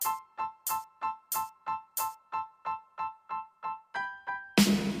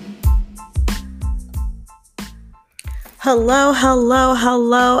Hello, hello,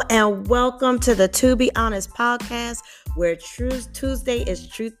 hello, and welcome to the To Be Honest podcast, where Truth Tuesday is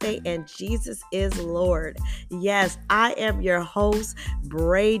Truth Day and Jesus is Lord. Yes, I am your host,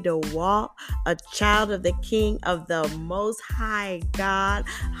 Bray DeWalt, a child of the King of the Most High God.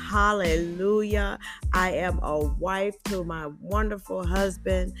 Hallelujah. I am a wife to my wonderful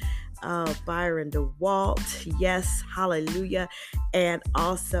husband, Byron DeWalt. Yes, hallelujah. And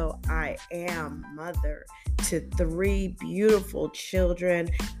also, I am mother to 3 beautiful children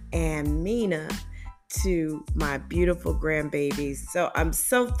and Mina to my beautiful grandbabies. So I'm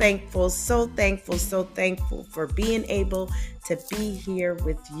so thankful for being able to be here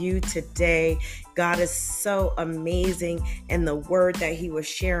with you today. God is so amazing, and the word that he was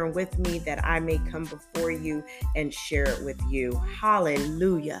sharing with me that I may come before you and share it with you.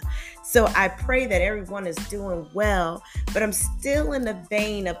 Hallelujah. So I pray that everyone is doing well, but I'm still in the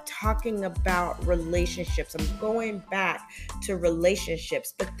vein of talking about relationships. I'm going back to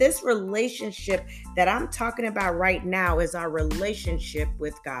relationships, but this relationship that I'm talking about right now is our relationship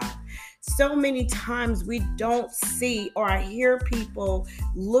with God. So many times we don't see, or I hear people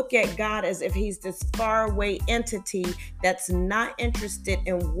look at God as if he's this faraway entity that's not interested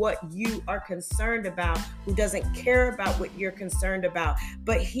in what you are concerned about, who doesn't care about what you're concerned about.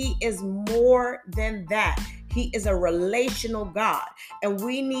 But he is more than that. He is a relational God, and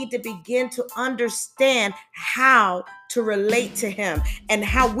we need to begin to understand how to relate to him and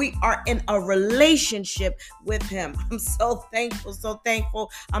how we are in a relationship with him. I'm so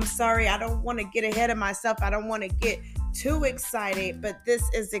thankful. I'm sorry, I don't want to get ahead of myself. I don't want to get too excited, but this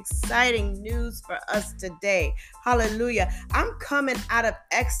is exciting news for us today. Hallelujah. I'm coming out of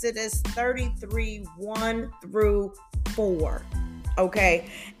Exodus 33, 1 through 4. Okay.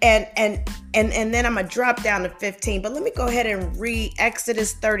 And then I'm going to drop down to 15, but let me go ahead and read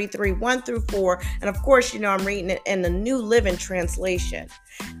Exodus 33, 1 through 4. And of course, I'm reading it in the New Living Translation.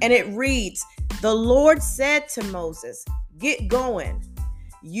 And it reads, "The Lord said to Moses, 'Get going,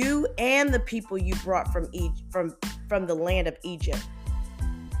 you and the people you brought from the land of Egypt.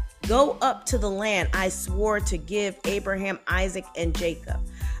 Go up to the land I swore to give Abraham, Isaac, and Jacob.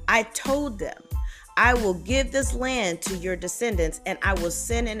 I told them, I will give this land to your descendants, and I will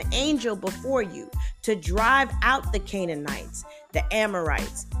send an angel before you to drive out the Canaanites, the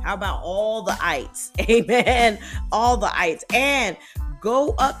Amorites.'" How about all the ites? Amen. All the ites. "And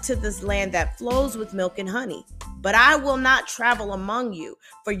go up to this land that flows with milk and honey. But I will not travel among you,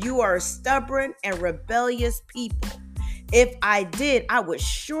 for you are a stubborn and rebellious people. If I did, I would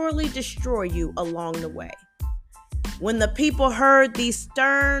surely destroy you along the way." When the people heard these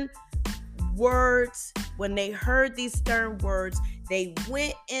stern words, they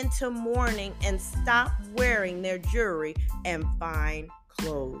went into mourning and stopped wearing their jewelry and fine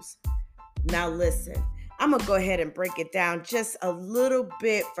clothes. Now listen, I'm going to go ahead and break it down just a little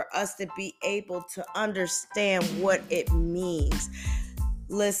bit for us to be able to understand what it means.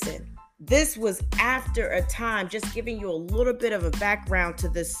 Listen, this was after a time, just giving you a little bit of a background to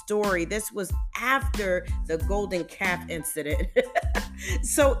this story. This was after the golden calf incident.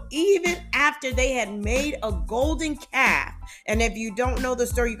 So even after they had made a golden calf, and if you don't know the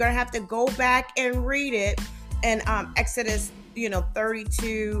story, you're going to have to go back and read it. And Exodus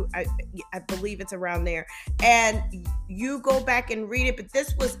 32, I believe it's around there. And you go back and read it, but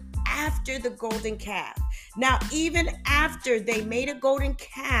this was after the golden calf. Now, even after they made a golden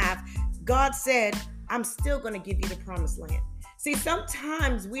calf, God said, "I'm still going to give you the promised land." See,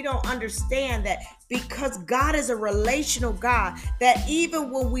 sometimes we don't understand that because God is a relational God, that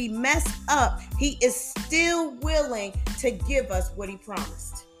even when we mess up, he is still willing to give us what he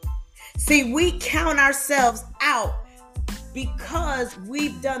promised. See, we count ourselves out because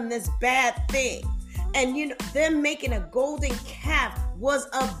we've done this bad thing. And them making a golden calf was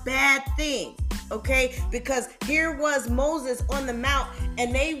a bad thing, okay? Because here was Moses on the mount,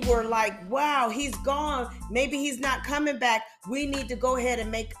 and they were like, wow, he's gone. Maybe he's not coming back. We need to go ahead and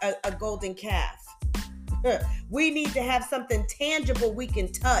make a golden calf. We need to have something tangible we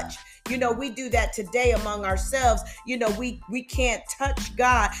can touch. We do that today among ourselves. We can't touch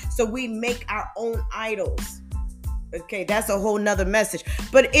God, so we make our own idols. Okay, that's a whole nother message.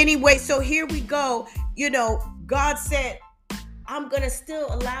 But anyway, so here we go. God said, "I'm going to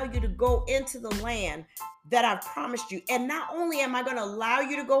still allow you to go into the land that I've promised you. And not only am I going to allow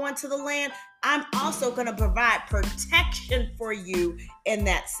you to go into the land, I'm also going to provide protection for you in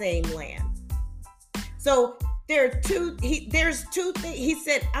that same land." So there's two things. He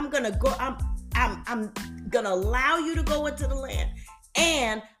said, I'm going to allow you to go into the land,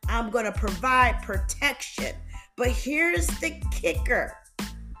 and I'm going to provide protection. But here's the kicker.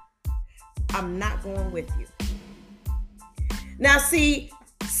 I'm not going with you. Now, see,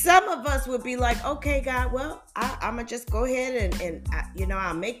 some of us would be like, okay, God, well, I'm going to just go ahead and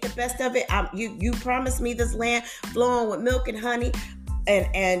I'll make the best of it. You promised me this land flowing with milk and honey,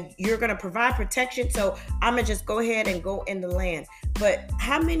 and you're going to provide protection. So I'm going to just go ahead and go in the land. But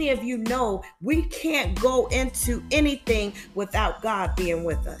how many of you know we can't go into anything without God being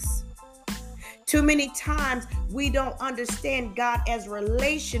with us? Too many times we don't understand God as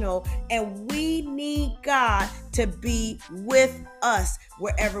relational, and we need God to be with us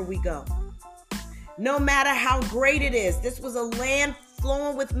wherever we go. No matter how great it is, this was a land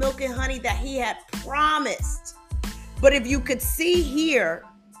flowing with milk and honey that he had promised. But if you could see here,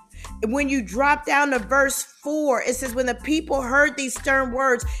 when you drop down to verse 4, it says, when the people heard these stern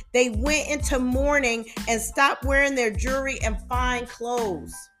words, they went into mourning and stopped wearing their jewelry and fine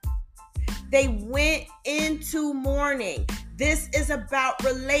clothes. They went into mourning. This is about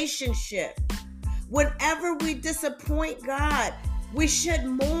relationship. Whenever we disappoint God, we should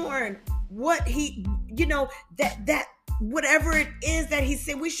mourn what he, that whatever it is that he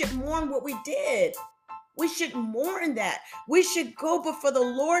said, we should mourn what we did. We should mourn that. We should go before the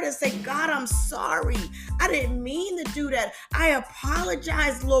Lord and say, God, I'm sorry. I didn't mean to do that. I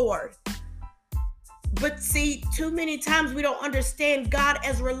apologize, Lord. But see, too many times we don't understand God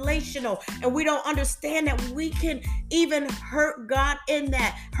as relational, and we don't understand that we can even hurt God in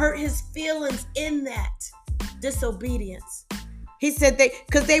that, hurt his feelings in that disobedience. He said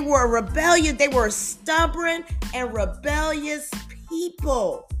because they were rebellious, they were stubborn and rebellious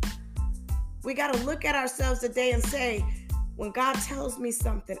people. We got to look at ourselves today and say, when God tells me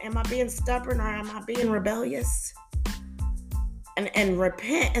something, am I being stubborn or am I being rebellious? And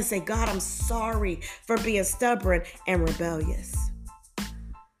repent and say, God, I'm sorry for being stubborn and rebellious.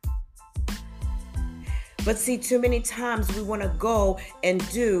 But see, too many times we want to go and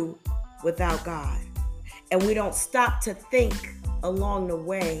do without God. And we don't stop to think along the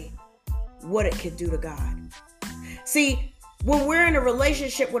way what it could do to God. See, when we're in a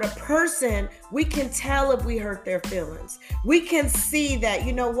relationship with a person, we can tell if we hurt their feelings. We can see that,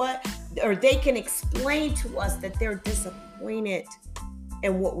 you know what? Or they can explain to us that they're disappointed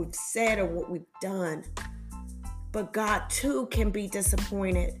in what we've said or what we've done. But God too can be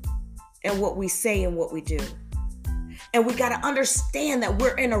disappointed in what we say and what we do. And we got to understand that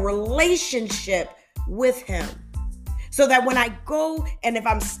we're in a relationship with him. So that when I go and if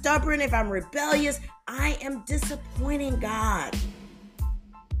I'm stubborn, if I'm rebellious, I am disappointing God.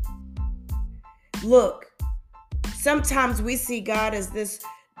 Look, sometimes we see God as this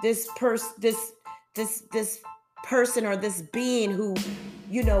person or this being who,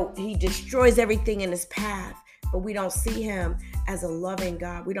 he destroys everything in his path. But we don't see him as a loving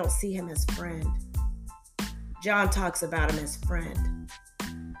God. We don't see him as friend. John talks about him as friend.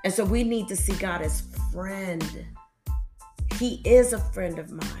 And so we need to see God as friend. He is a friend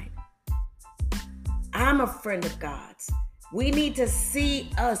of mine. I'm a friend of God's. We need to see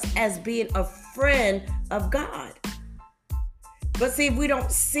us as being a friend of God. But see, if we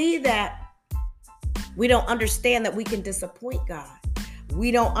don't see that, we don't understand that we can disappoint God. We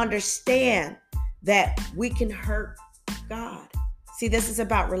don't understand that we can hurt God. See, this is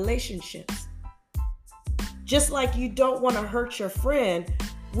about relationships. Just like you don't want to hurt your friend,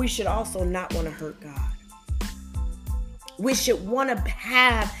 we should also not want to hurt God. We should want to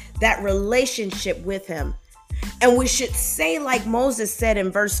have that relationship with him. And we should say like Moses said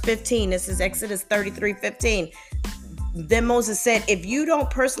in verse 15, this is Exodus 33:15. Then Moses said, if you don't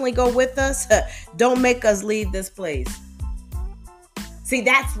personally go with us, don't make us leave this place. See,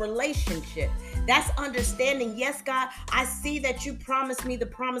 that's relationship. That's understanding. Yes, God, I see that you promised me the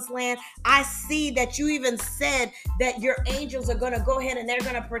promised land. I see that you even said that your angels are going to go ahead and they're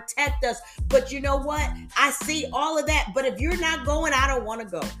going to protect us. But you know what? I see all of that. But if you're not going, I don't want to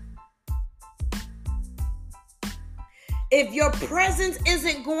go. If your presence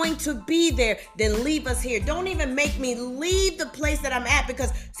isn't going to be there, then leave us here. Don't even make me leave the place that I'm at,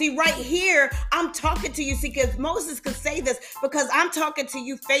 because see, right here, I'm talking to you. See, because Moses could say this because I'm talking to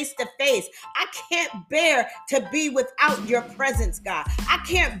you face to face. I can't bear to be without your presence, God. I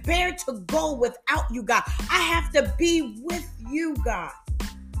can't bear to go without you, God. I have to be with you, God.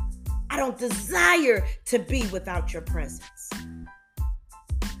 I don't desire to be without your presence.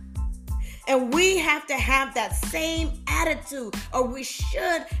 And we have to have that same attitude, or we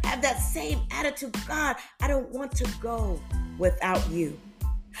should have that same attitude. God, I don't want to go without you.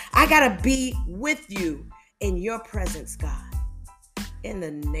 I got to be with you in your presence, God. In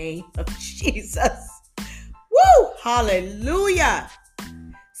the name of Jesus. Woo! Hallelujah.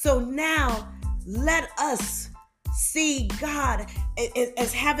 So now let us see God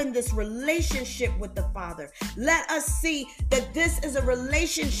as having this relationship with the Father. Let us see that this is a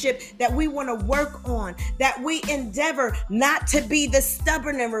relationship that we want to work on, that we endeavor not to be the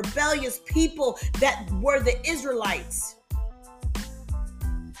stubborn and rebellious people that were the Israelites.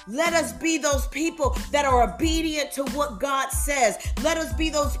 Let us be those people that are obedient to what God says. Let us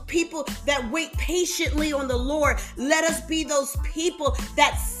be those people that wait patiently on the Lord. Let us be those people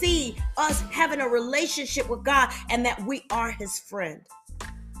that see us having a relationship with God and that we are his friend.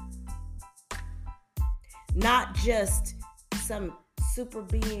 Not just some super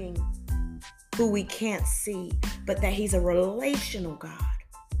being who we can't see, but that he's a relational God.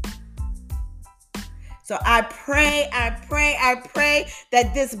 So I pray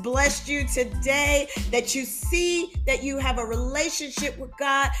that this blessed you today, that you see that you have a relationship with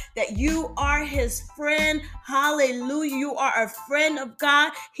God, that you are his friend. Hallelujah. You are a friend of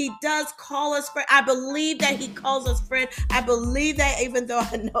God. He does call us friend. I believe that he calls us friend. I believe that, even though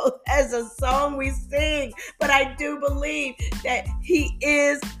I know that's a song we sing, but I do believe that he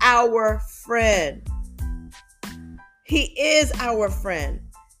is our friend. He is our friend.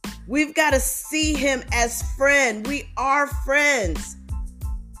 We've got to see him as friend. We are friends.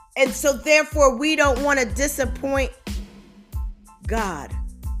 And so therefore, we don't want to disappoint God.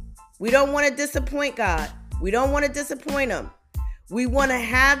 We don't want to disappoint God. We don't want to disappoint him. We want to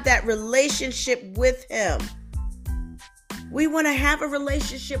have that relationship with him. We want to have a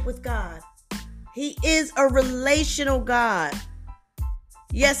relationship with God. He is a relational God.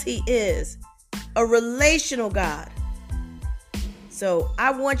 Yes, he is a relational God. So I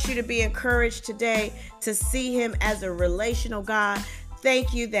want you to be encouraged today to see him as a relational God.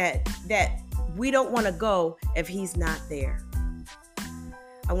 Thank you that we don't want to go if he's not there.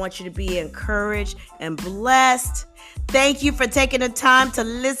 I want you to be encouraged and blessed. Thank you for taking the time to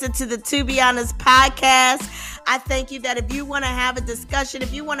listen to the To Be Honest podcast. I thank you that if you want to have a discussion,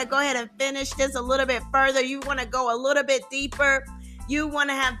 if you want to go ahead and finish this a little bit further, you want to go a little bit deeper, you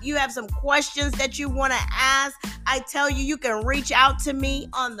have some questions that you want to ask, I tell you, you can reach out to me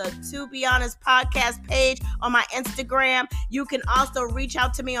on the To Be Honest podcast page on my Instagram. You can also reach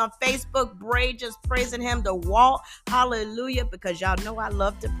out to me on Facebook, Bray just praising him to Walt. Hallelujah, because y'all know I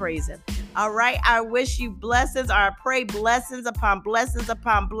love to praise him. All right, I wish you blessings, or I pray blessings upon blessings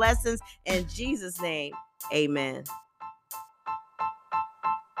upon blessings in Jesus' name. Amen.